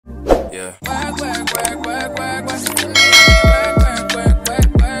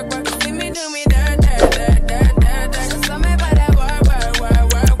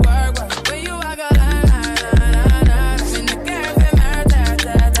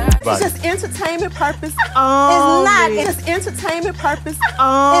It's just entertainment purpose. It's not. It's entertainment purpose. It's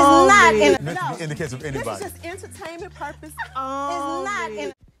not. No. In the case of anybody. It's just entertainment purpose. It's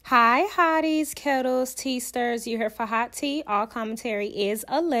not. Hi, hotties, kettles, tea stirs. You here for hot tea. All commentary is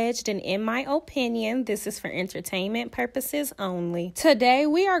alleged, and in my opinion, this is for entertainment purposes only. Today,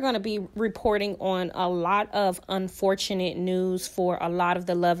 we are going to be reporting on a lot of unfortunate news for a lot of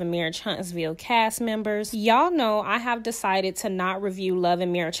the Love and Marriage Huntsville cast members. Y'all know I have decided to not review Love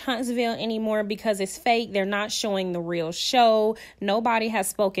and Marriage Huntsville anymore because it's fake. They're not showing the real show. Nobody has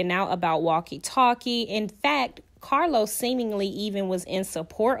spoken out about Walkie Talkie. In fact, Carlos seemingly even was in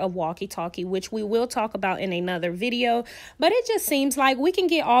support of Walkie Talkie, which we will talk about in another video. But it just seems like we can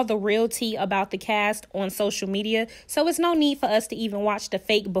get all the real tea about the cast on social media. So it's no need for us to even watch the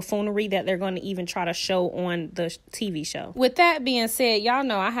fake buffoonery that they're going to even try to show on the TV show. With that being said, y'all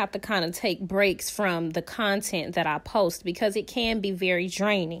know I have to kind of take breaks from the content that I post because it can be very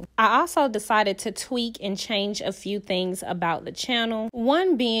draining. I also decided to tweak and change a few things about the channel.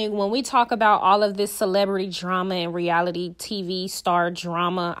 One being, when we talk about all of this celebrity drama and reality TV star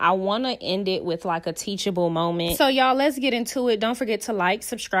drama, I want to end it with like a teachable moment. So y'all, let's get into it. Don't forget to like,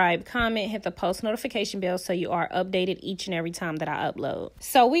 subscribe, comment, hit the post notification bell so you are updated each and every time that I upload.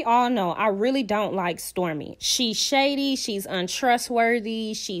 So we all know I really don't like Stormi. She's shady, she's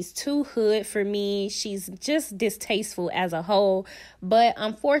untrustworthy, she's too hood for me, she's just distasteful as a whole. But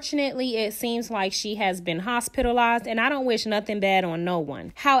unfortunately, it seems like she has been hospitalized, and I don't wish nothing bad on no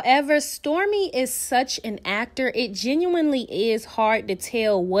one. However, Stormi is such an actor, it genuinely is hard to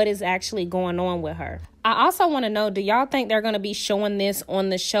tell what is actually going on with her. I also want to know, do y'all think they're going to be showing this on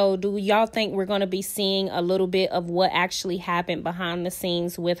the show? Do y'all think we're going to be seeing a little bit of what actually happened behind the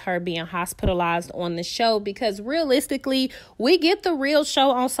scenes with her being hospitalized on the show? Because realistically, we get the real show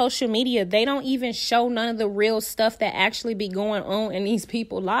on social media. They don't even show none of the real stuff that actually be going on in these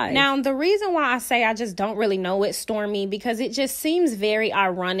people's lives. Now, the reason why I say I just don't really know it, Stormi, because it just seems very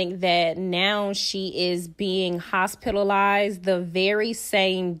ironic that now she is being hospitalized the very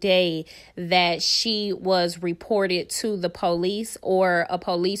same day that she was reported to the police, or a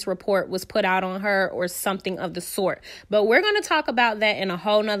police report was put out on her, or something of the sort. But we're going to talk about that in a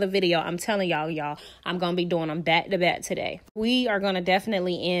whole nother video. I'm telling y'all, I'm going to be doing them back to back today. We are going to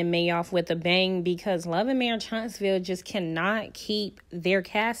definitely end May off with a bang, because Love and Marriage Huntsville just cannot keep their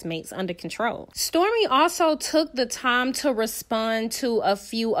castmates under control. Stormi also took the time to respond to a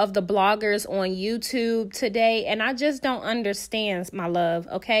few of the bloggers on YouTube today, and I just don't understand, my love,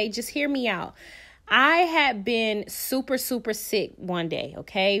 okay? Just hear me out. I had been super sick one day,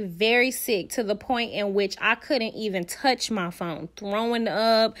 okay? Very sick, to the point in which I couldn't even touch my phone. Throwing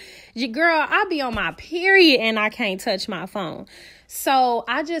up. Girl, I be on my period and I can't touch my phone. So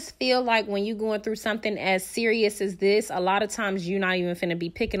I just feel like when you're going through something as serious as this, a lot of times you're not even finna be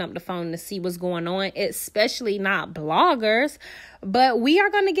picking up the phone to see what's going on, especially not bloggers. But we are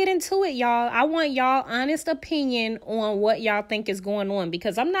going to get into it, y'all. I want y'all honest opinion on what y'all think is going on,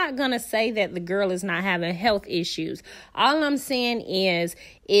 because I'm not going to say that the girl is not having health issues. All I'm saying is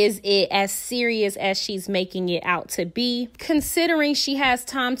it as serious as she's making it out to be, considering she has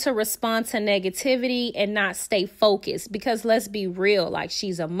time to respond to negativity and not stay focused? Because let's be real, like,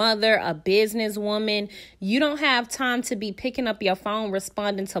 she's a mother, a businesswoman. You don't have time to be picking up your phone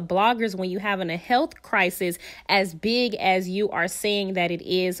responding to bloggers when you're having a health crisis as big as you are saying that it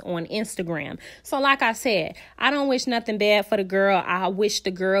is on Instagram. So like I said, I don't wish nothing bad for the girl. I wish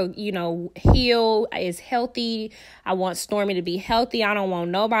the girl, heal, is healthy. I want Stormi to be healthy. I don't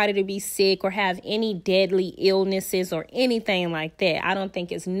want nobody to be sick or have any deadly illnesses or anything like that. I don't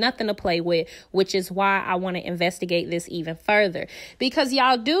think it's nothing to play with, which is why I want to investigate this even further. Because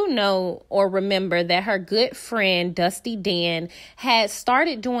y'all do know or remember that her good friend, Dusty Dan, had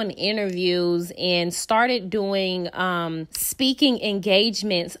started doing interviews and started doing speaking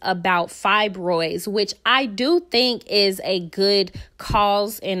engagements about fibroids, which I do think is a good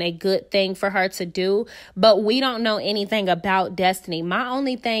cause and a good thing for her to do. But we don't know anything about Destiny. My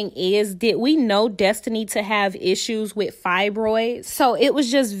only thing is, did we know Destiny to have issues with fibroids? So it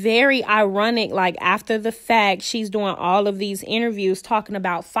was just very ironic, like after the fact, she's doing all of these interviews talking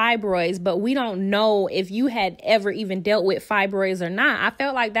about fibroids, but we don't know if you had ever even dealt with fibroids or not. I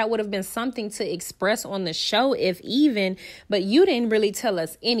felt like that would have been something to express on the show, if even, but you didn't really tell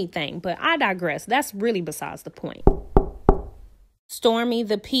us anything. But I digress. That's really besides the point. Stormi,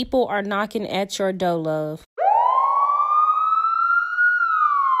 the people are knocking at your door, love.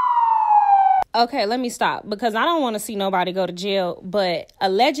 Okay, let me stop because I don't want to see nobody go to jail. But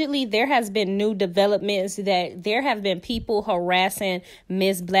allegedly, there has been new developments that there have been people harassing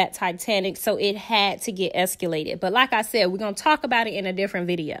Miss Black Titanic. So it had to get escalated. But like I said, we're going to talk about it in a different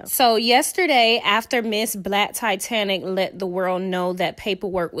video. So yesterday, after Miss Black Titanic let the world know that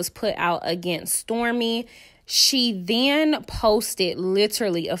paperwork was put out against Stormi, she then posted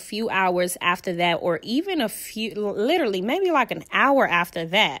literally a few hours after that, or even literally maybe like an hour after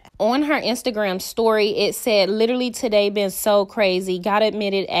that. On her Instagram story, it said, literally today been so crazy. Got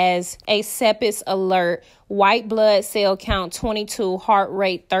admitted as a sepsis alert. White blood cell count 22, heart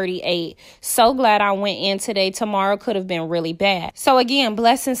rate 38. So glad I went in today. Tomorrow could have been really bad. So again,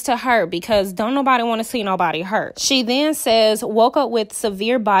 blessings to her because don't nobody want to see nobody hurt. She then says, woke up with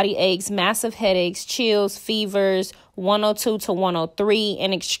severe body aches, massive headaches, chills, fevers, 102 to 103,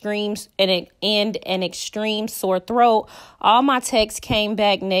 an extreme sore throat. All my tests came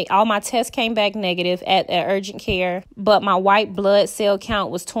back negative at urgent care, but my white blood cell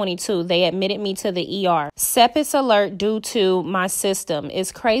count was 22. They admitted me to the ER. Sepsis alert due to my system.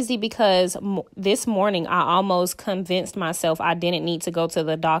 It's crazy because this morning I almost convinced myself I didn't need to go to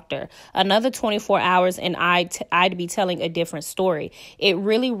the doctor. Another 24 hours and I'd be telling a different story. It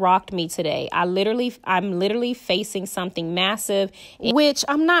really rocked me today. I'm literally facing something massive, which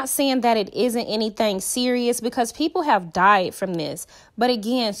I'm not saying that it isn't anything serious because people have died from this. But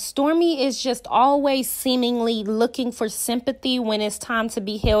again, Stormi is just always seemingly looking for sympathy when it's time to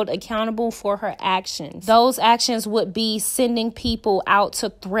be held accountable for her actions. Those actions would be sending people out to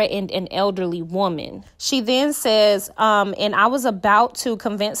threaten an elderly woman. She then says, and I was about to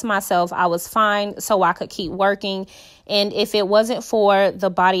convince myself I was fine so I could keep working. And if it wasn't for the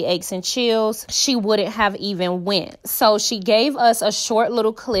body aches and chills, she wouldn't have even went. So she gave us a short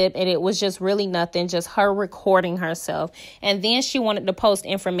little clip and it was just really nothing, just her recording herself. And then she wanted to post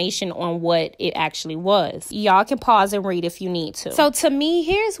information on what it actually was. Y'all can pause and read if you need to. So to me,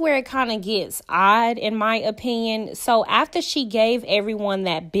 here's where it kind of gets odd in my opinion. So after she gave everyone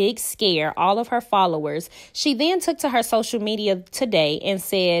that big scare, all of her followers, she then took to her social media today and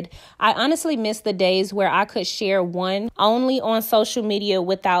said, I honestly miss the days where I could share one only on social media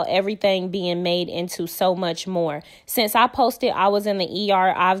without everything being made into so much more. Since I posted I was in the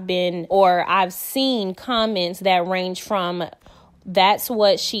ER, I've seen comments that range from that's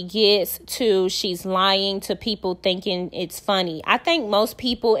what she gets to she's lying to people thinking it's funny. I think most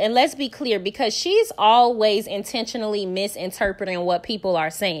people, and let's be clear, because she's always intentionally misinterpreting what people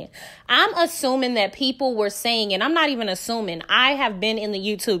are saying. I'm assuming that people were saying, and I'm not even assuming, I have been in the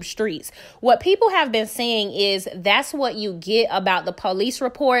YouTube streets. What people have been saying is that's what you get about the police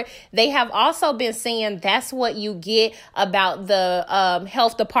report. They have also been saying that's what you get about the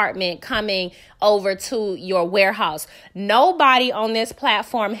health department coming over to your warehouse. Nobody on this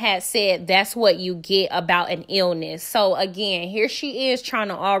platform has said that's what you get about an illness. So again, here she is trying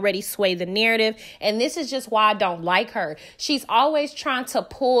to already sway the narrative. And this is just why I don't like her. She's always trying to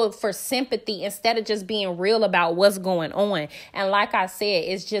pull for sympathy instead of just being real about what's going on. And like I said,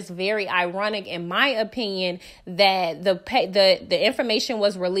 it's just very ironic in my opinion that the information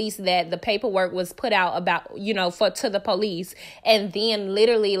was released, that the paperwork was put out about, to the police. And then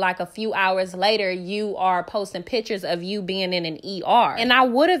literally like a few hours later, you are posting pictures of you being in an ER. And I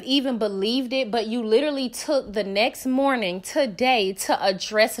would have even believed it, but you literally took the next morning today to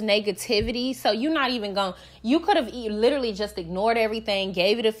address negativity. So you're not even you could have literally just ignored everything,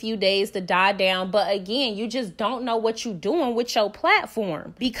 gave it a few days to die down. But again, you just don't know what you're doing with your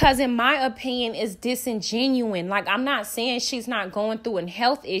platform. Because in my opinion, it's disingenuous. Like, I'm not saying she's not going through a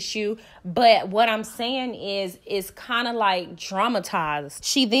health issue, but what I'm saying is it's kind of like dramatized.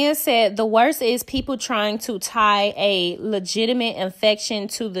 She then said, the worst is people trying to tie a legitimate infection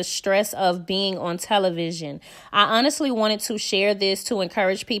to the stress of being on television. I honestly wanted to share this to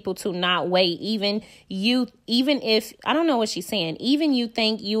encourage people to not wait. Even if, I don't know what she's saying, even you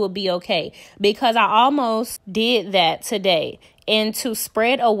think you will be okay. Because I almost did that today. And to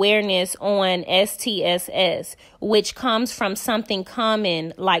spread awareness on STSS, which comes from something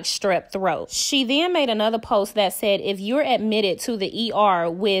common like strep throat. She then made another post that said, if you're admitted to the ER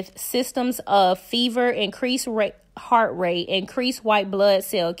with symptoms of fever, increased heart rate, increased white blood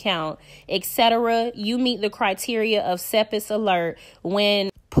cell count, etc., you meet the criteria of sepsis alert when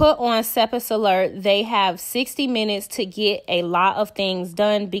put on Sepis Alert. They have 60 minutes to get a lot of things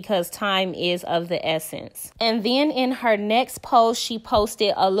done because time is of the essence. And then in her next post, she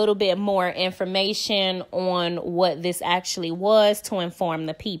posted a little bit more information on what this actually was to inform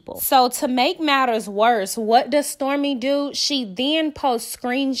the people. So to make matters worse, what does Stormi do? She then posts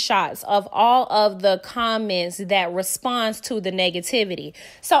screenshots of all of the comments that responds to the negativity.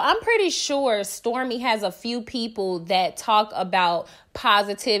 So I'm pretty sure Stormi has a few people that talk about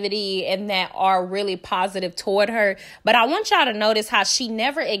positivity and that are really positive toward her, but I want y'all to notice how she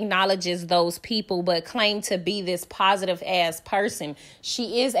never acknowledges those people but claim to be this positive ass person.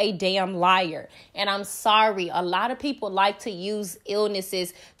 She is a damn liar, and I'm sorry, a lot of people like to use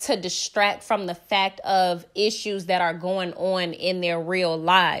illnesses to distract from the fact of issues that are going on in their real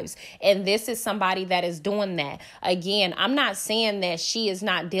lives, and this is somebody that is doing that. Again, I'm not saying that she is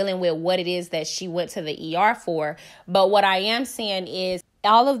not dealing with what it is that she went to the ER for, but what I am saying is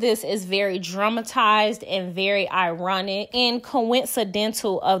all of this is very dramatized and very ironic and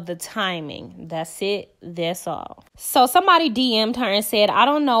coincidental of the timing. That's it. That's all. So somebody DM'd her and said, I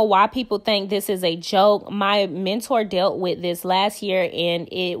don't know why people think this is a joke. My mentor dealt with this last year and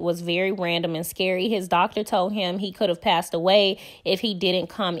it was very random and scary. His doctor told him he could have passed away if he didn't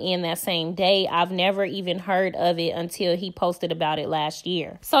come in that same day. I've never even heard of it until he posted about it last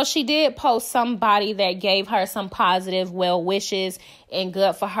year. So she did post somebody that gave her some positive well wishes and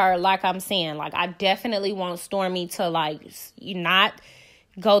good for her. Like I'm saying, like I definitely want Stormi to not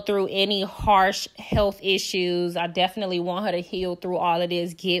go through any harsh health issues. I definitely want her to heal through all of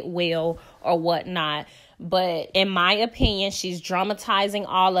this, get well or whatnot. But in my opinion, she's dramatizing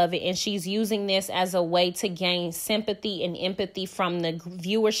all of it, and she's using this as a way to gain sympathy and empathy from the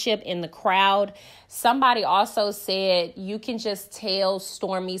viewership in the crowd. Somebody also said you can just tell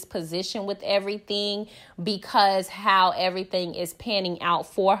Stormi's position with everything because how everything is panning out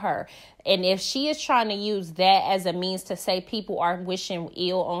for her. And if she is trying to use that as a means to say people are wishing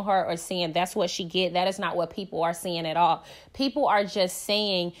ill on her or saying that's what she get, that is not what people are saying at all. People are just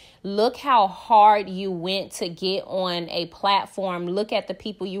saying, look how hard you went to get on a platform. Look at the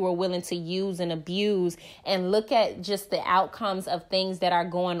people you were willing to use and abuse, and look at just the outcomes of things that are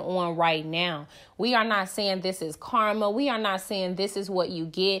going on right now. We are not saying this is karma. We are not saying this is what you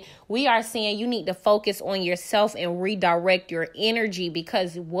get. We are saying you need to focus on yourself and redirect your energy,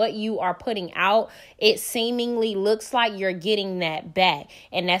 because what you are putting out, it seemingly looks like you're getting that back.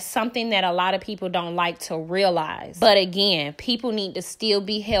 And that's something that a lot of people don't like to realize. But again, people need to still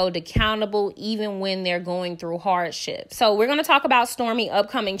be held accountable even when they're going through hardship. So we're going to talk about Stormi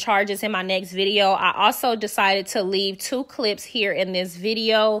upcoming charges in my next video. I also decided to leave 2 clips here in this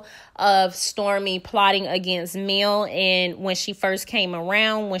video of Stormi plotting against Mel, and when she first came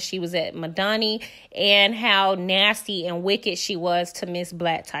around, when she was at Madani, and how nasty and wicked she was to Miss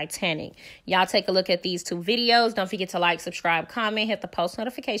Black Titanic. Y'all take a look at these 2 videos. Don't forget to like, subscribe, comment, hit the post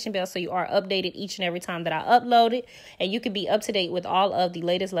notification bell so you are updated each and every time that I upload it, and you can be up to date with all of the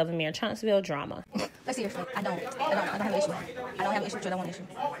latest Love and Mayor Chunksville drama. Let's see your phone. I don't have an issue. I don't have an issue with you. I don't want an issue.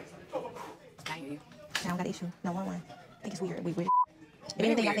 I hear you. I don't got an issue. No, I think it's weird. We weird. If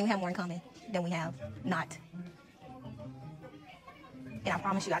anything, I think we have more in common than we have not. And I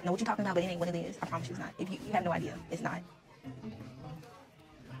promise you, I know what you're talking about, but it ain't what it is. I promise you it's not. If you have no idea, it's not.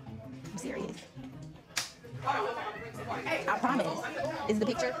 I'm serious. I promise. Is the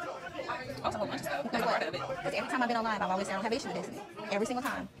picture? Also, a whole bunch of stuff. That's part of it. Because every time I've been on live, I've always said I don't have an issue with this. Every single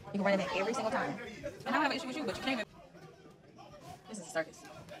time. You can run it back every single time. And I don't have an issue with you, but you can't. This is a circus.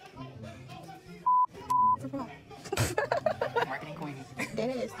 What's wrong? Marketing queen. There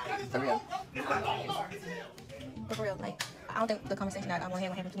it is. For real. But for real, like, I don't think the conversation that I'm going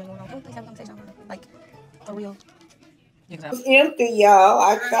to have with going on. Can we please have a conversation online? Like, for real. It was empty, y'all.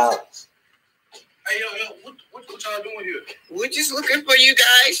 I thought. Hey, yo, what y'all doing here? We're just looking for you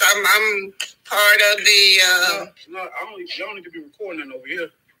guys. I'm part of the. No, y'all need to be recording that over here.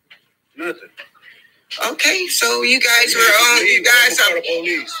 Nothing. Okay, so you guys were on. You guys are. The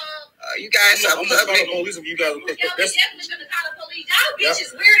police. You guys are I'm gonna call public. the police if you guys. Definitely gonna call the police. Y'all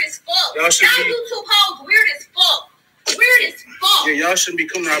bitches weird as fuck. Y'all should be. YouTube hoes weird as fuck. Weird as fuck. Yeah, y'all shouldn't be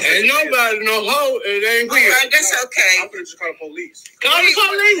coming out. Ain't nobody no hoe. It ain't All weird. right, that's okay. I'm gonna just call the police. Call the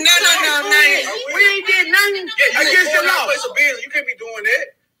police. No. We ain't did nothing Yeah, against the law. place of business. You can't be doing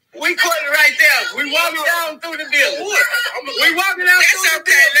that. We caught it right there. We walking down through the building. We walking down That's through the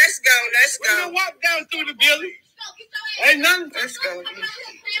okay. building. Let's go. Let's We go. gonna walk down through the building. Ain't nothing. Let's go.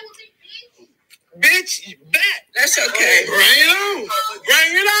 Bitch, you back. That's okay. Bring it on.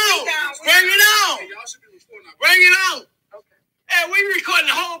 Bring it on. Bring it on. Y'all should be recording that. Bring it on. Hey, we recording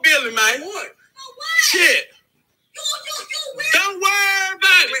the whole building, man. What? Shit. You weird. Don't worry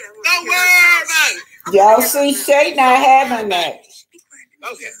about about it. Don't worry about it. Y'all see Shay not having that.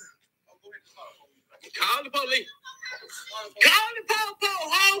 Okay. Call the police. Call the po-po,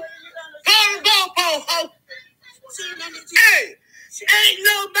 ho. Call the po-po, ho. Hey, ain't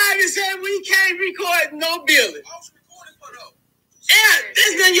nobody said we can't record no building. Yeah,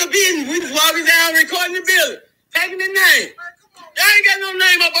 this none of your business. We just walking down recording the building. Taking the name. Y'all ain't got no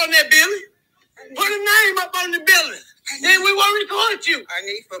name up on that building. Put a name up on the building. Then we won't record you.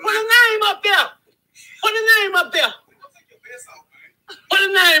 Put a name up there. Put a name up there. Put a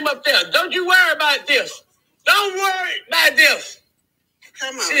name up there. Don't you worry about this. Don't worry about this.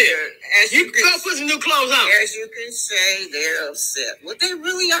 Come on, you go put some new clothes on. As you can say, they're upset. Well, they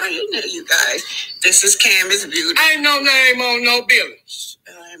really are in there, you guys. This is Canvas Beauty. Ain't no name on no building.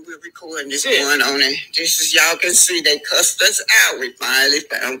 And we're recording this one on it. Just as y'all can see, they cussed us out. We finally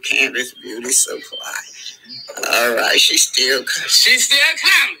found Canvas Beauty Supply. All right, she's still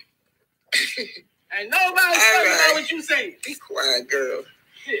coming. Ain't nobody talking about what you saying. Be quiet, girl.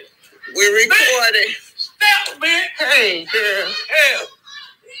 Yeah. We're recording. Stop, man. Hey, girl. Hell.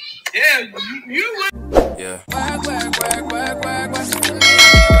 Yeah, you would. Yeah.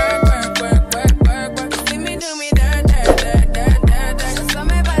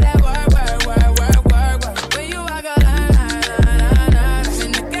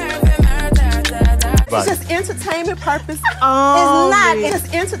 It's just entertainment purpose. It's not. It's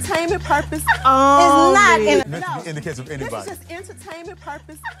just entertainment purpose. It's not. In the case of anybody. This is just entertainment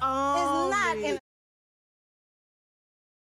purpose. It's not.